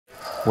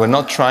We're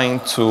not trying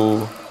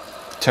to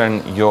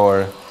turn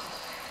your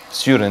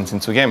students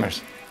into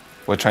gamers.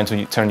 We're trying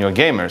to turn your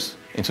gamers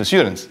into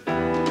students.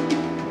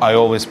 I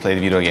always played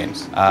video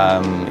games.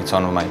 It's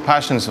one of my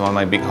passions, one of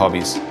my big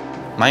hobbies.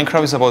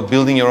 Minecraft is about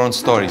building your own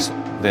stories.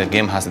 The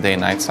game has a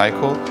day-night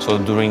cycle, so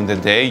during the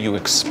day you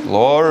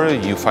explore,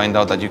 you find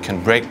out that you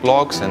can break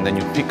blocks, and then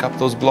you pick up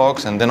those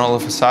blocks, and then all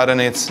of a sudden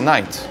it's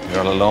night.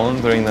 You're all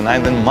alone during the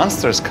night, then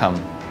monsters come,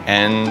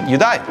 and you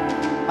die.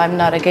 I'm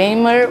not a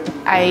gamer.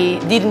 I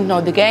didn't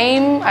know the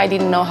game, I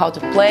didn't know how to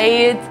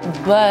play it,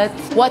 but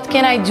what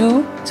can I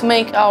do to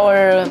make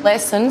our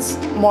lessons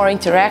more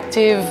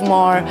interactive,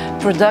 more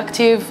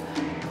productive?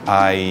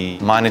 I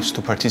managed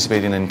to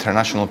participate in an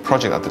international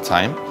project at the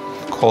time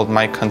called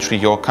My Country,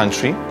 Your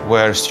Country,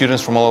 where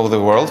students from all over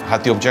the world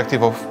had the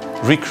objective of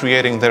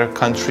recreating their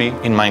country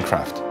in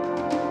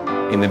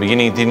Minecraft. In the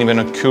beginning, it didn't even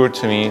occur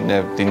to me,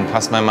 it didn't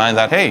pass my mind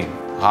that, hey,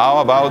 how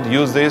about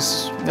use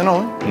this,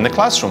 in the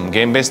classroom,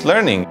 game-based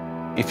learning.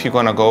 If you're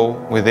gonna go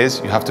with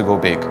this, you have to go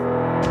big.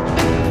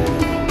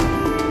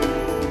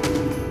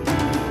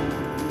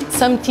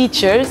 Some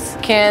teachers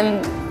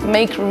can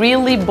make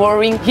really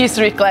boring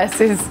history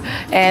classes,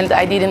 and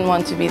I didn't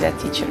want to be that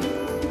teacher.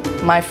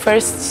 My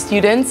first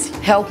students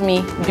helped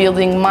me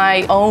building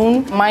my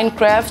own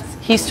Minecraft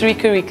history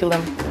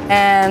curriculum.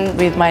 And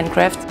with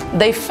Minecraft,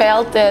 they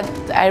felt that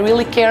I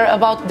really care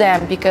about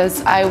them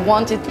because I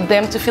wanted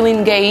them to feel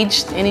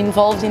engaged and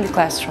involved in the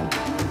classroom.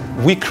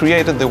 We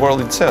created the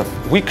world itself.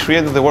 We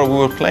created the world we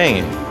were playing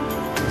in.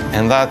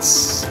 And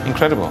that's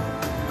incredible.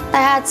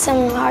 I had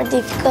some hard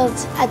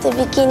difficulties at the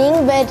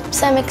beginning, but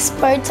some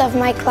experts of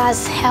my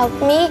class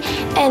helped me,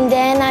 and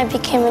then I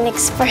became an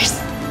expert.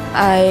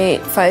 I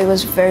thought it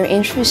was very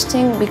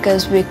interesting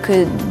because we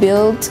could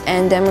build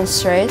and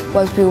demonstrate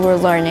what we were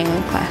learning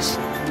in class.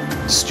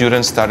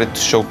 Students started to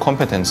show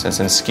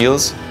competences and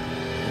skills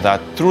that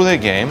through the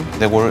game,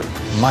 they were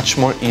much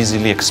more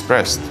easily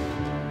expressed.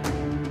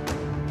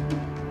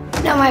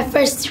 No, my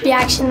first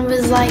reaction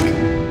was like,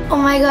 oh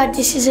my God,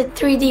 this is a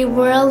 3D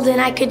world and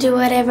I could do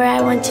whatever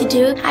I want to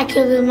do. I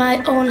could build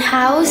my own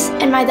house,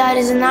 and my dad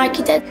is an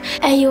architect,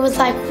 and he was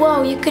like,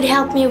 whoa, you could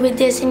help me with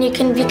this and you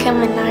can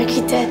become an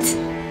architect.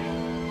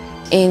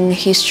 In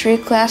history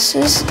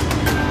classes,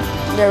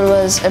 there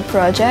was a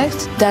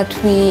project that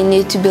we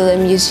need to build a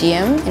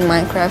museum in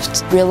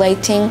Minecraft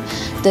relating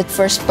the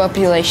first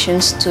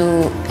populations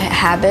to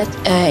habit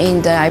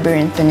in the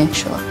Iberian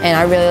Peninsula. And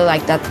I really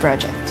like that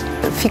project.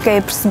 Fiquei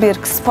a perceber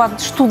que se pode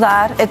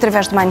estudar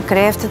através de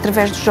Minecraft,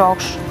 através de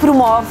jogos.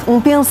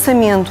 Promove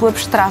pensamento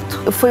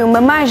abstrato. Foi uma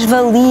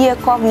mais-valia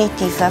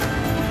cognitiva.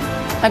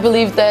 I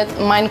believe that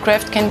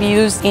Minecraft can be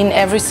used in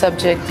every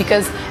subject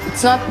because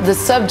it's not the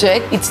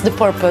subject, it's the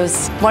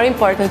purpose. More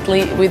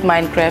importantly, with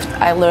Minecraft,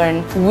 I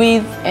learn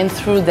with and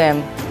through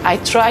them. I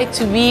try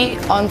to be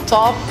on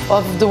top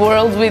of the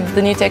world with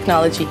the new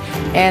technology,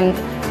 and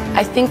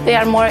I think they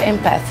are more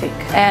empathic,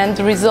 and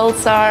the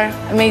results are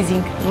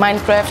amazing.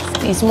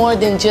 Minecraft is more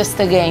than just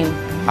a game.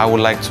 I would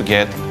like to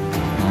get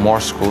more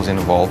schools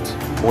involved.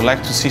 I would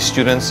like to see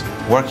students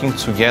working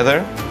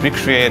together,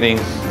 recreating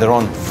their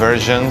own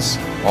versions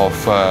of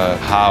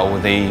how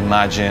they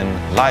imagine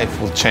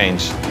life will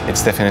change.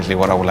 It's definitely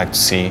what I would like to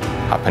see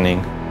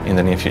happening in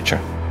the near future.